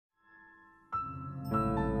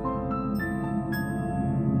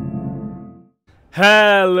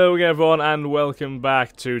Hello again everyone and welcome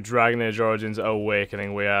back to Dragon Age Origins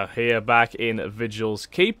Awakening. We are here back in Vigil's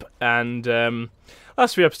Keep, and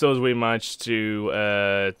last few episodes we managed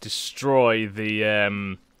to destroy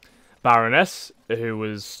the Baroness, who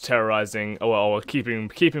was terrorizing, or keeping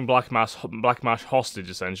Black Mass hostage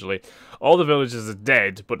essentially. All the villagers are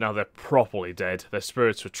dead, but now they're properly dead. Their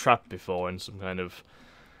spirits were trapped before in some kind of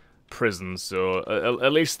prison, so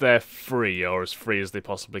at least they're free, or as free as they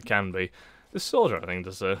possibly can be. The soldier, I think,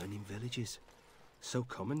 does Burning villages. So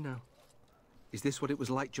common now. Is this what it was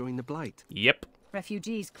like during the Blight? Yep.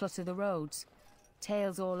 Refugees clutter the roads.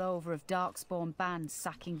 Tales all over of darkspawn bands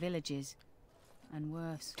sacking villages. And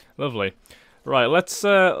worse. Lovely. Right, let's,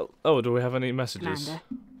 oh, do we have any messages? Commander,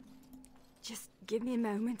 just give me a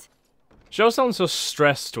moment. She always sounds so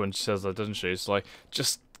stressed when she says that, doesn't she? It's like,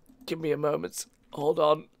 just give me a moment. Hold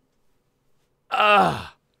on.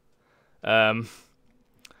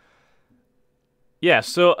 Yeah,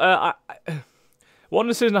 so, one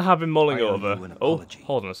decision I have been mulling over. Oh,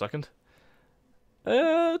 hold on a second.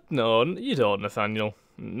 No, you don't, Nathaniel.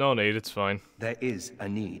 No need, it's fine. There is a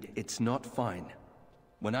need. It's not fine.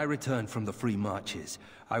 When I returned from the Free Marches,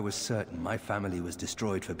 I was certain my family was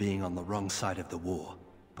destroyed for being on the wrong side of the war.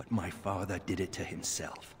 But my father did it to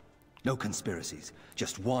himself. No conspiracies,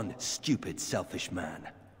 just one stupid, selfish man.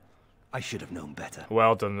 I should have known better.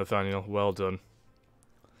 Well done, Nathaniel. Well done.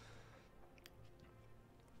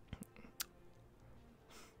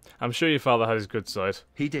 I'm sure your father had his good side.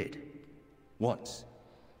 He did. Once.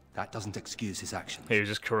 That doesn't excuse his actions. He was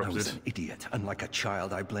just I corrupted. was an idiot, and like a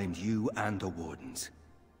child I blamed you and the Wardens.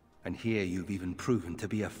 And here you've even proven to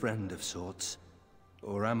be a friend of sorts.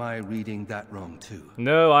 Or am I reading that wrong too?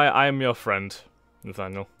 No, I am your friend,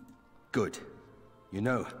 Nathaniel. Good. You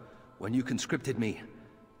know, when you conscripted me,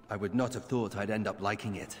 I would not have thought I'd end up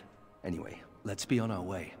liking it. Anyway, let's be on our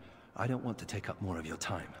way. I don't want to take up more of your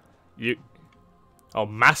time. Oh,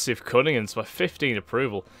 massive cunning and my 15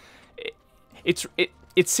 approval.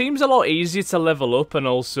 It seems a lot easier to level up and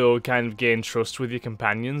also kind of gain trust with your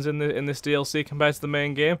companions in this DLC compared to the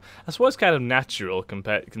main game. I suppose it's kind of natural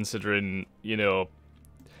considering, you know,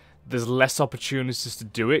 there's less opportunities to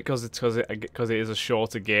do it because it is a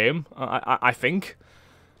shorter game. I think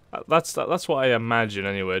that's what I imagine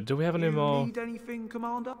anyway. Do we have any more? Need anything,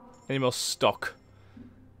 Commander? Any more stock?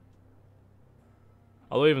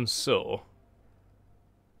 Although even so,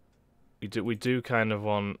 we do kind of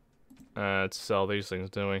want to sell these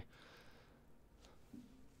things, don't we?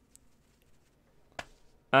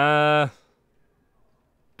 Do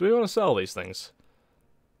we want to sell these things?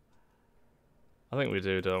 I think we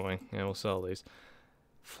do, don't we? Yeah, we'll sell these.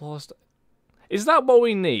 Flawless. Is that what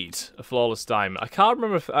we need? A flawless diamond? I can't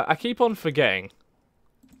remember. If, I keep on forgetting.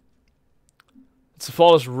 It's a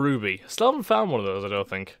flawless ruby. Still haven't found one of those, I don't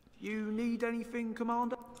think. You need anything,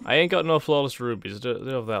 Commander? I ain't got no flawless rubies. I do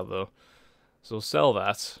have that though. So we'll sell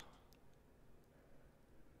that.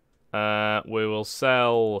 We will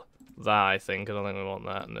sell that, I think. I don't think we want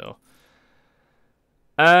that, no.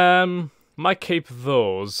 Might keep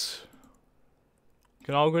those.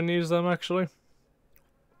 Can Ogren use them, actually?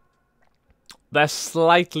 They're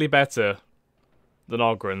slightly better than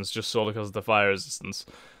Ogren's, just solely because of the fire resistance.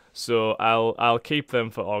 So I'll keep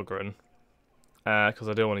them for Ogren. Because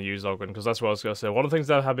I don't want to use Ogren, because that's what I was going to say. One of the things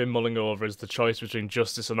that I have been mulling over is the choice between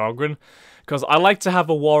Justice and Ogren. Because I like to have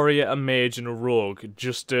a warrior, a mage, and a rogue,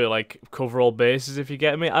 just to, like, cover all bases, if you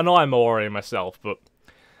get me. I know I'm a warrior myself, but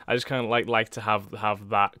I just kind of like to have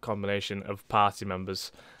that combination of party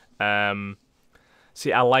members.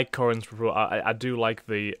 See, I like Corin's. I do like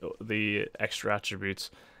the extra attributes.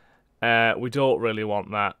 We don't really want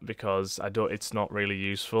that because it's not really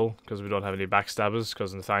useful because we don't have any backstabbers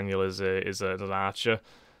because Nathaniel is an archer.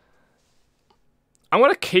 I'm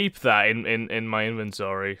gonna keep that in my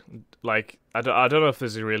inventory. Like I don't know if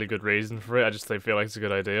there's a really good reason for it. I just feel like it's a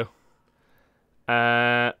good idea.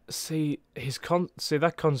 See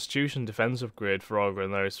that Constitution defense upgrade for Ogren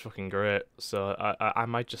there is fucking great. So I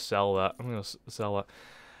might just sell that. I'm gonna sell that.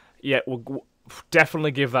 Yeah, we'll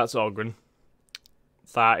definitely give that to Ogren.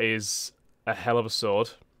 That is a hell of a sword.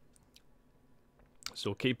 So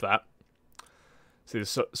we'll keep that.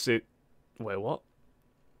 Wait, what?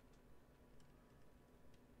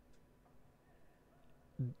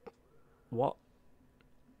 What?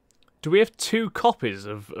 Do we have 2 copies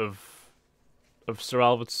of Sir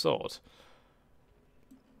Albert's sword?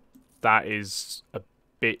 That is a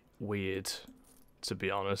bit weird, to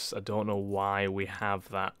be honest. I don't know why we have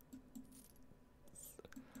that.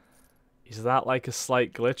 Is that like a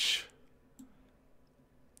slight glitch?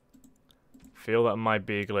 Feel that might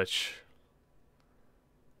be a glitch.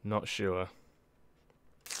 Not sure.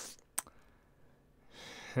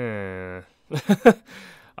 I'm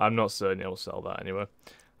not certain he'll sell that anyway.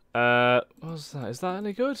 What's that? Is that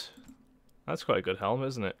any good? That's quite a good helmet,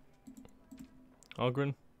 isn't it?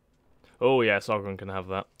 Ogren? Oh yes, Ogren can have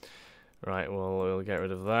that. Right, well, we'll get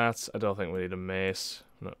rid of that. I don't think we need a mace.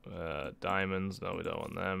 No, diamonds, no, we don't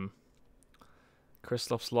want them.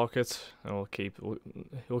 Kristoff's locket, and we'll keep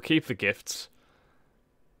the gifts.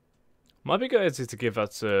 Might be good to give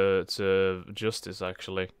that to Justice,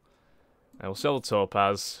 actually. We'll sell the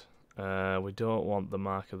topaz. We don't want the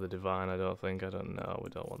mark of the divine, I don't think. I don't know,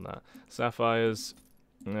 we don't want that. Sapphires,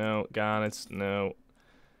 no. Garnets, no.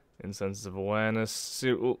 Incenses of awareness.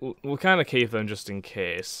 See, we'll kind of keep them just in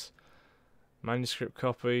case. Manuscript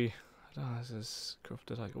copy. I don't know, this is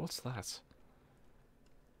corrupted. What's that?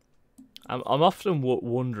 I'm often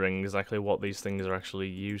wondering exactly what these things are actually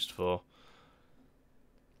used for.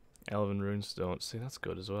 Elven runestone. See, that's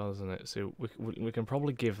good as well, isn't it? So we can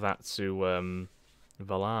probably give that to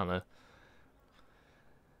Valana.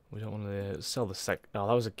 We don't want to sell the Oh,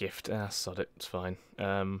 that was a gift. Ah, sod it. It's fine.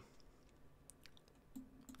 No,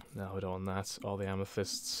 we don't want that. All the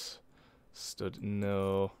amethysts.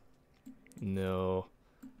 No. No.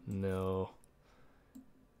 No.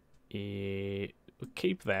 We'll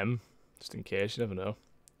keep them. Just in case, you never know.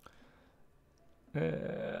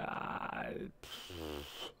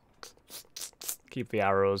 Keep the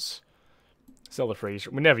arrows. Sell the freeze.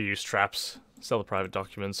 We never use traps. Sell the private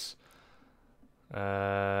documents.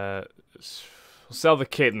 We'll sell the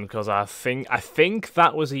kitten because I think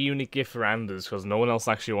that was a unique gift for Anders because no one else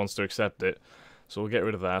actually wants to accept it. So we'll get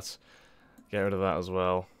rid of that. Get rid of that as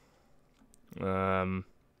well.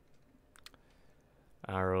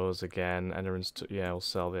 Arrows again. Yeah, we'll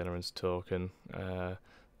sell the Enneran's token.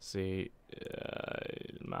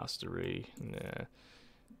 Mastery. Nah.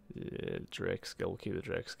 Drake skill. We'll keep the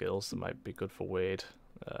Drake skills. That might be good for Wade.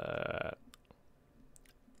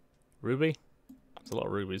 Ruby. There's a lot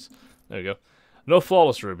of rubies. There we go. No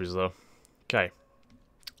flawless rubies though. Okay.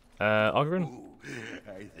 Ogren.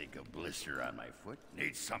 I think a blister on my foot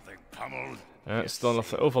needs something pummeled. Still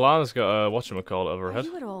nothing. Oh, Valana's got a whatchamacallit over her head. Are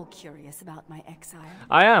you at all curious about my exile?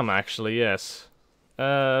 I am actually, yes.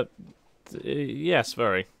 Yes,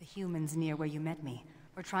 very. The humans near where you met me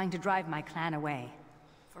were trying to drive my clan away.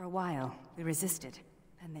 For a while, we resisted,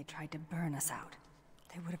 and they tried to burn us out.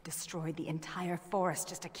 They would have destroyed the entire forest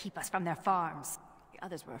just to keep us from their farms. The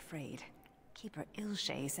others were afraid. Keeper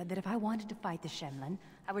Ilshay said that if I wanted to fight the Shemlin,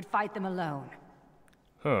 I would fight them alone.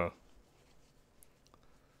 Huh.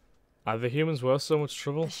 Are the humans worth so much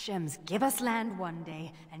trouble? The Shems give us land one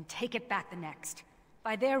day and take it back the next.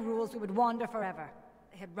 By their rules, we would wander forever.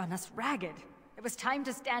 They had run us ragged. It was time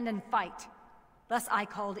to stand and fight. Thus I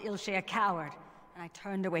called Ilshay a coward, and I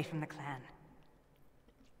turned away from the clan.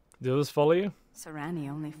 The others follow you? Sarani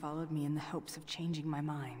only followed me in the hopes of changing my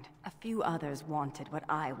mind. A few others wanted what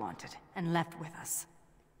I wanted, and left with us.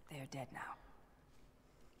 They are dead now.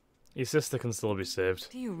 Your sister can still be saved.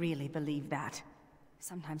 Do you really believe that?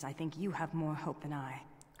 Sometimes I think you have more hope than I.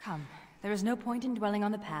 Come, there is no point in dwelling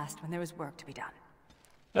on the past when there is work to be done.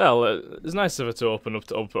 Well, it's nice of her to open up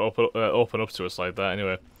to us like that.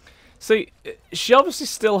 Anyway, see, she obviously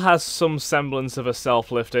still has some semblance of a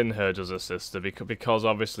self-lift in her, does her sister? Because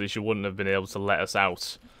obviously she wouldn't have been able to let us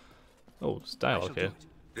out. Oh, there's dialogue here.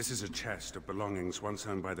 This is a chest of belongings once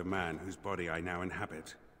owned by the man whose body I now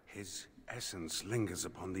inhabit. His essence lingers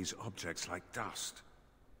upon these objects like dust.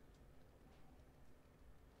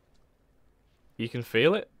 You can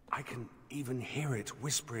feel it? I can even hear it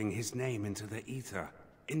whispering his name into the ether.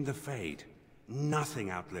 In the Fade, nothing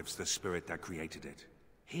outlives the spirit that created it.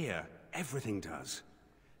 Here, everything does.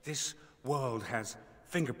 This world has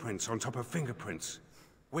fingerprints on top of fingerprints.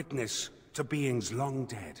 Witness to beings long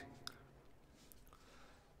dead.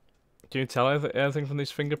 Can you tell anything from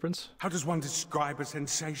these fingerprints? How does one describe a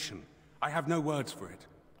sensation? I have no words for it.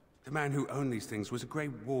 The man who owned these things was a Grey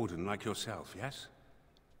Warden like yourself, yes?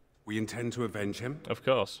 We intend to avenge him? Of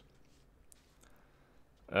course.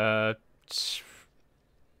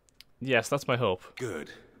 Yes, that's my hope.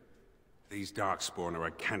 Good. These Darkspawn are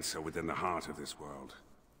a cancer within the heart of this world.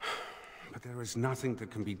 But there is nothing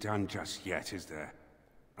that can be done just yet, is there?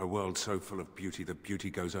 A world so full of beauty that beauty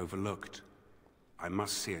goes overlooked. I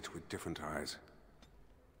must see it with different eyes.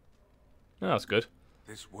 Oh, that's good.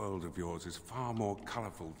 This world of yours is far more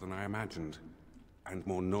colorful than I imagined. And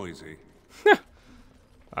more noisy.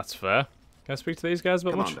 That's fair. Can I speak to these guys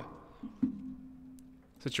about Commander. much?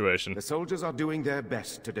 Situation. The soldiers are doing their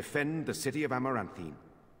best to defend the city of Amaranthine.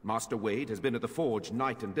 Master Wade has been at the forge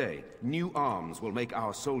night and day. New arms will make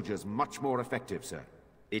our soldiers much more effective, sir.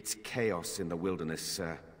 It's chaos in the wilderness,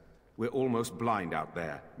 sir. We're almost blind out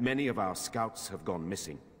there. Many of our scouts have gone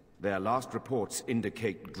missing. Their last reports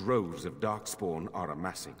indicate droves of darkspawn are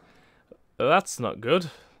amassing. That's not good.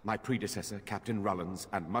 My predecessor, Captain Rullins,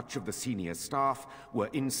 and much of the senior staff were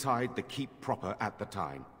inside the keep proper at the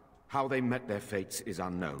time. How they met their fates is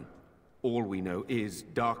unknown. All we know is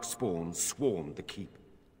darkspawn swarmed the keep.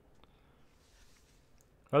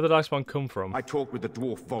 Where did the Darkspawn come from? I talked with the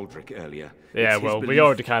dwarf Voldrick earlier. Yeah, It's his well, we belief,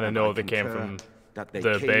 already kind of and know I they came concur, from that they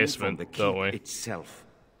the came basement, from the don't keep we? itself.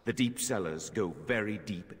 The deep cellars go very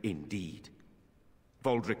deep indeed.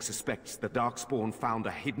 Voldrick suspects the Darkspawn found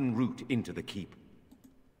a hidden route into the keep.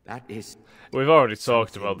 That is... We've already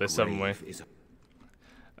talked about this, haven't we?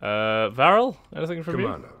 Varel? Anything from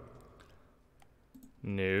Commander.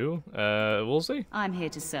 you? No. Woolsey? I'm here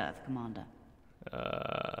to serve, Commander.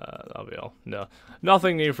 That'll be all. No.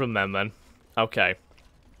 Nothing new from them, then. Okay.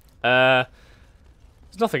 There's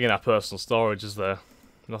nothing in our personal storage, is there?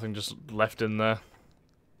 Nothing just left in there?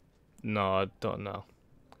 No, I don't know.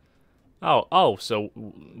 Oh, so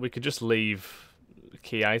we could just leave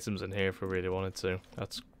key items in here if we really wanted to.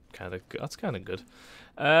 That's kind of good.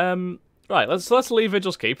 Right, let's leave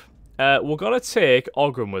Vigil's Keep. We're gonna take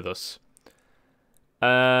Ogren with us.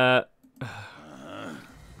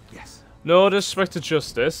 Yes. No disrespect to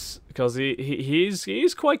Justice, because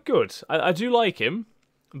he's quite good. I do like him,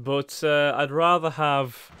 but I'd rather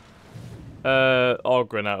have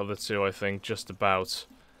Ogren out of the two. I think just about.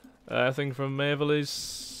 Anything from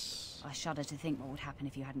Maverly's? I shudder to think what would happen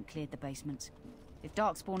if you hadn't cleared the basement. If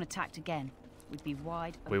Darkspawn attacked again, we'd be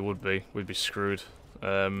wide open. We would be. We'd be screwed.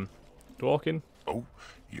 Dworkin? Oh,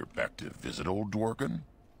 you're back to visit old Dworkin?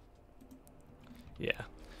 Yeah.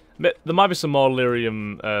 There might be some more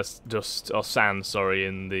lyrium dust, or sand, sorry,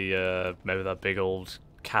 in the, maybe that big old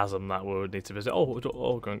chasm that we would need to visit. Oh,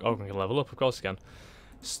 Ogren can level up, of course he can.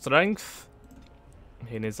 Strength.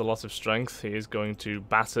 He needs a lot of strength. He is going to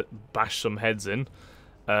bash some heads in.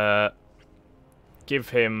 Give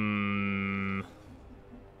him... Do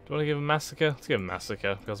you want to give him Massacre? Let's give him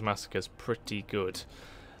Massacre, because Massacre's pretty good.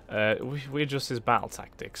 We adjust his battle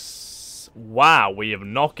tactics. Wow, we have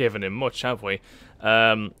not given him much, have we?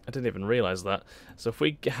 I didn't even realise that. So if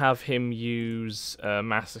we have him use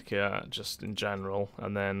Massacre just in general,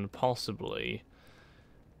 and then possibly...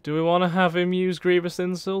 Do we want to have him use Grievous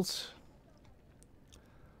Insult?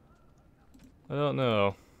 I don't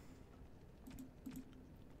know.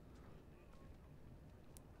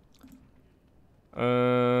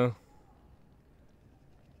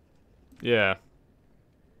 Yeah.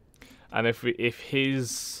 And if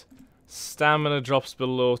his stamina drops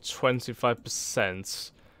below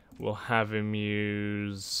 25%, we'll have him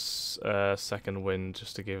use Second Wind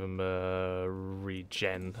just to give him a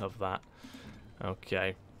regen of that.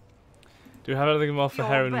 Okay. Do we have anything more for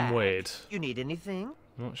Heron and Wade? You need anything?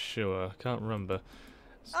 Not sure. Can't remember.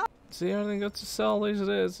 See anything got to sell these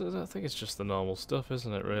days? I think it's just the normal stuff,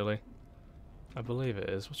 isn't it, really? I believe it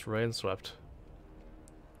is. What's Rainswept?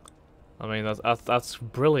 I mean, that's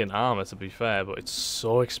brilliant armor, to be fair, but it's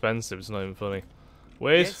so expensive, it's not even funny.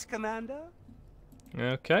 Wait. Yes, Commander?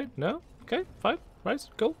 Okay, no? Okay, fine. Right,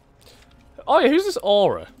 cool. Oh yeah, who's this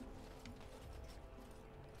Aura?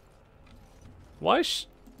 Why is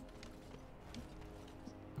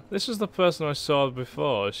This is the person I saw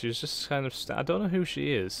before. She's just kind of... I don't know who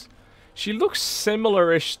she is. She looks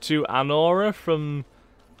similar-ish to Anora from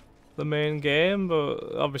the main game,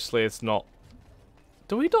 but obviously it's not.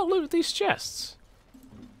 Do we not loot these chests?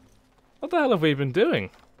 What the hell have we been doing?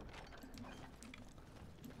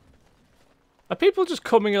 Are people just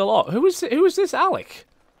coming a lot? Who is this Alec?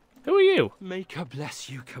 Who are you? May God bless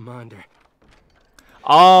you, Commander.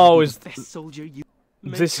 Oh, is best soldier you...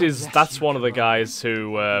 That's one of the guys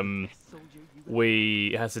who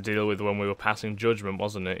we had to deal with when we were passing judgment,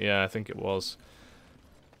 wasn't it? Yeah, I think it was.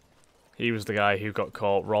 He was the guy who got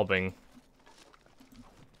caught robbing,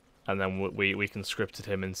 and then we conscripted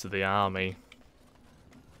him into the army.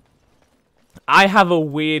 I have a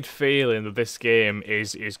weird feeling that this game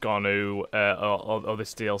is going to, or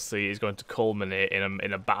this DLC is going to culminate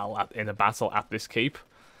in a battle at this keep.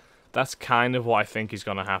 That's kind of what I think is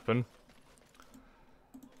going to happen.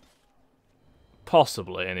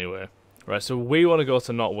 Possibly, anyway. Right, so we want to go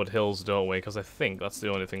to Knotwood Hills, don't we? Because I think that's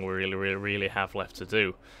the only thing we really have left to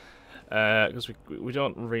do. Because we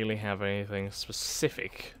don't really have anything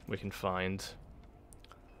specific we can find.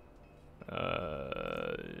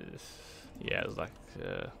 Yeah, it's like,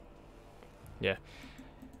 yeah.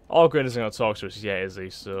 Ogren isn't going to talk to us yet, is he?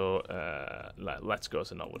 So, let's go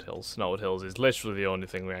to Knotwood Hills. Knotwood Hills is literally the only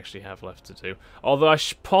thing we actually have left to do. Although I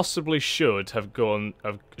possibly should go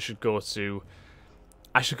to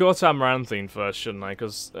I should go to Amaranthine first, shouldn't I?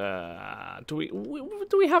 Because do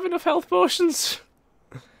we have enough health potions?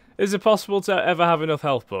 Is it possible to ever have enough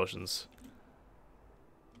health potions?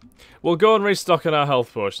 We'll go and restock on our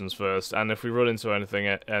health potions first, and if we run into anything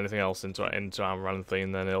else into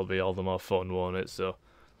Amaranthine, then it'll be all the more fun, won't it? So,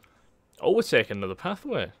 oh, we're taking another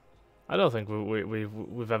pathway. I don't think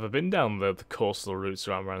we've ever been down the coastal routes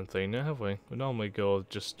to Amaranthine, have we? We normally go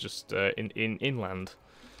just inland.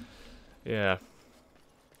 Yeah.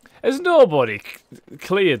 Has nobody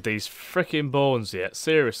cleared these frickin' bones yet?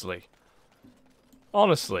 Seriously.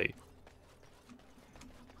 Honestly.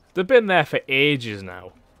 They've been there for ages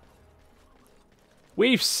now.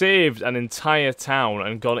 We've saved an entire town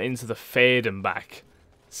and gone into the Fade and back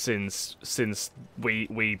since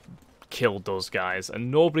we killed those guys,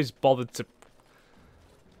 and nobody's bothered to...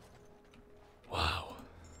 Wow.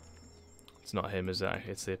 It's not him, is it?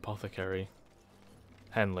 It's the apothecary.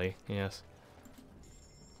 Henley, yes.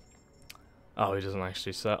 Oh, he doesn't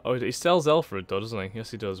actually sell... Oh, he sells elf root, though, doesn't he?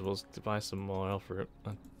 Yes, he does. We'll buy some more elf root.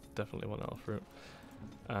 I definitely want elf root.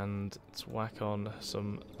 And let's whack on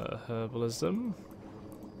some herbalism.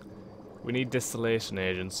 We need distillation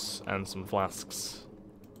agents and some flasks.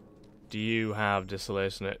 Do you have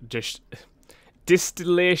distillation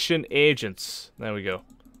agents? There we go.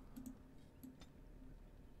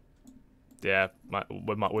 Yeah,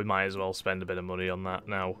 we might as well spend a bit of money on that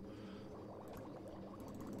now.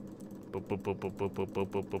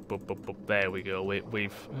 There we go.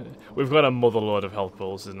 We've got a mother load of health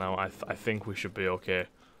pulses now. I think we should be okay.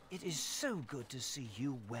 It is so good to see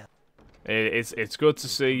you well. It's good to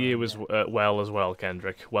see you as well,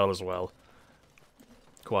 Kendrick. Well as well.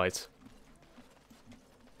 Quite.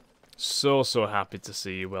 So happy to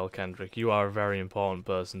see you well, Kendrick. You are a very important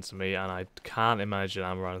person to me, and I can't imagine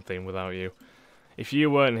Amaranthine without you. If you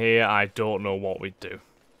weren't here, I don't know what we'd do.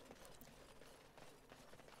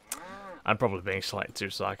 I'm probably being slightly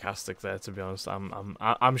too sarcastic there, to be honest.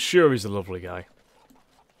 I'm sure he's a lovely guy.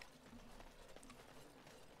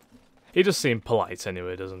 He does seem polite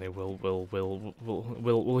anyway, doesn't he? We'll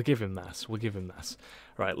give him that. We'll give him that.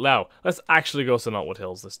 Right, now let's actually go to Knotwood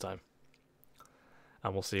Hills this time,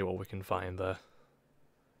 and we'll see what we can find there.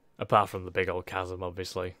 Apart from the big old chasm,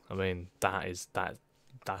 obviously. I mean, that's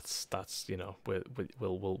you know, we're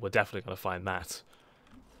definitely gonna find that.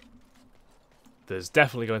 There's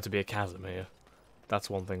definitely going to be a chasm here. That's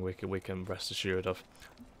one thing we can rest assured of.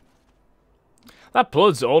 That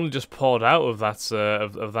blood's only just poured out of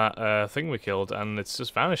that thing we killed, and it's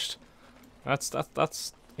just vanished.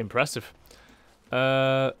 That's impressive.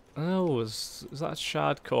 Oh, is that a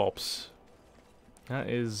shard corpse? That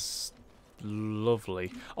is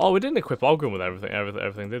lovely. Oh, we didn't equip Ogren with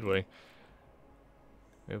everything, did we?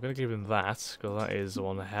 We're gonna give him that, because that is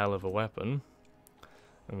one hell of a weapon.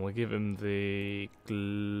 And we'll give him the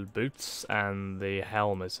boots and the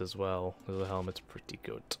helmet as well, because the helmet's pretty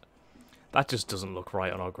good. That just doesn't look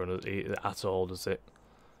right on Ogren at all, does it?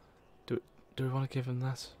 Do we want to give him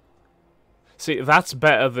that? See, that's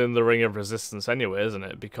better than the Ring of Resistance anyway, isn't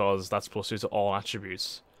it? Because that's +2 to all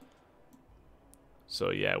attributes.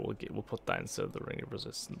 So yeah, we'll put that instead of the Ring of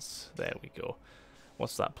Resistance. There we go.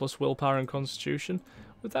 What's that? Plus willpower and constitution.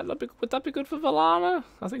 Would that be good for Valana?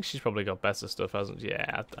 I think she's probably got better stuff, hasn't she?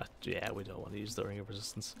 Yeah, yeah. We don't want to use the Ring of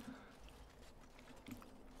Resistance.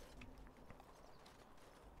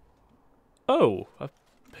 Oh,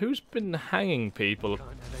 who's been hanging people?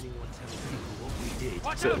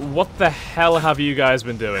 So, what the hell have you guys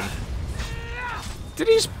been doing? Did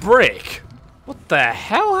he just break? What the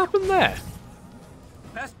hell happened there?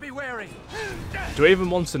 Best be wary. Do I even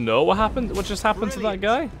want to know what happened? What just happened to that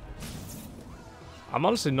guy? I'm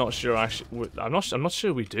honestly not sure. Actually, I'm not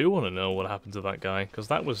sure we do want to know what happened to that guy, because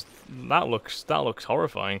that looks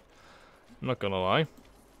horrifying. I'm not gonna lie.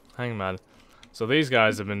 Hangman. So these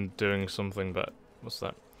guys have been doing something, but what's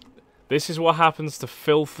that? This is what happens to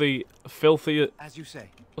filthy. As you say.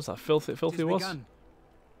 What's that? Filthy what?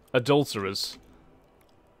 Adulterers.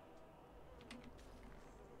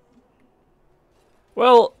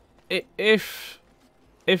 Well, if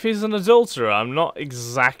he's an adulterer, I'm not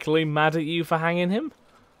exactly mad at you for hanging him.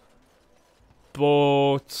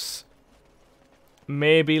 But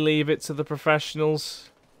maybe leave it to the professionals.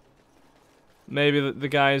 Maybe the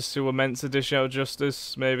guys who were meant to dish out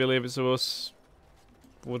justice, maybe leave it to us.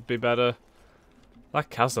 Would be better. That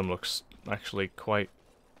chasm looks actually quite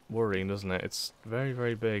worrying, doesn't it? It's very,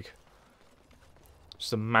 very big.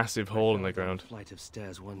 Just a massive hole in the ground. Flight of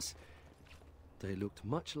stairs once. They looked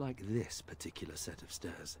much like this particular set of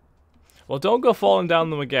stairs. Well, don't go falling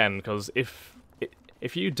down them again, because if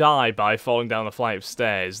you die by falling down the flight of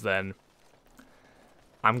stairs, then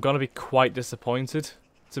I'm gonna be quite disappointed.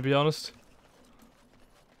 to be honest.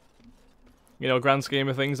 You know, grand scheme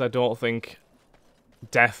of things, I don't think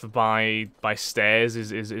death by stairs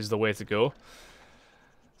is the way to go.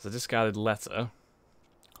 It's a discarded letter.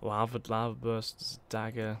 Lava burst,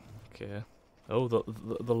 dagger. Okay. Oh,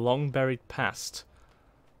 the long buried past.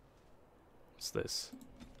 What's this?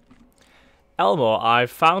 Elmo,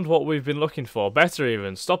 I've found what we've been looking for. Better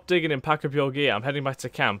even. Stop digging and pack up your gear. I'm heading back to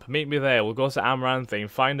camp. Meet me there. We'll go to Amaranthine,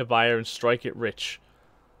 find a buyer, and strike it rich.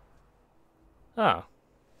 Ah.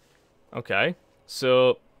 Okay.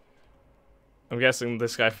 So, I'm guessing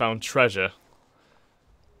this guy found treasure.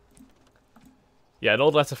 Yeah, an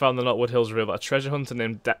old letter found in the Knotwood Hills revealed that a treasure hunter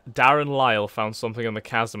named Darren Lyle found something in the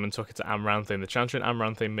chasm and took it to Amaranthine. The chanter in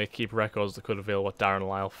Amaranthine may keep records that could reveal what Darren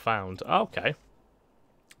Lyle found. Okay.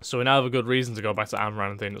 So we now have a good reason to go back to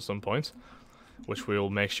Amaranthine at some point, which we will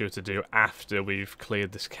make sure to do after we've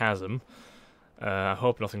cleared this chasm. I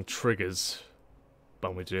hope nothing triggers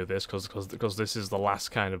when we do this, because this is the last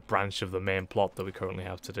kind of branch of the main plot that we currently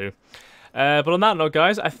have to do. But on that note,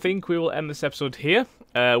 guys, I think we will end this episode here.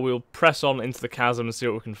 We'll press on into the chasm and see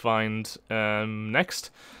what we can find next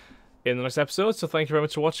in the next episode. So thank you very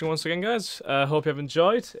much for watching once again, guys. Hope you have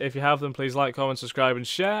enjoyed. If you have, then please like, comment, subscribe, and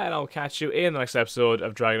share. And I'll catch you in the next episode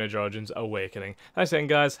of Dragon Age Origins Awakening. Thanks again,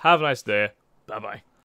 guys. Have a nice day. Bye-bye.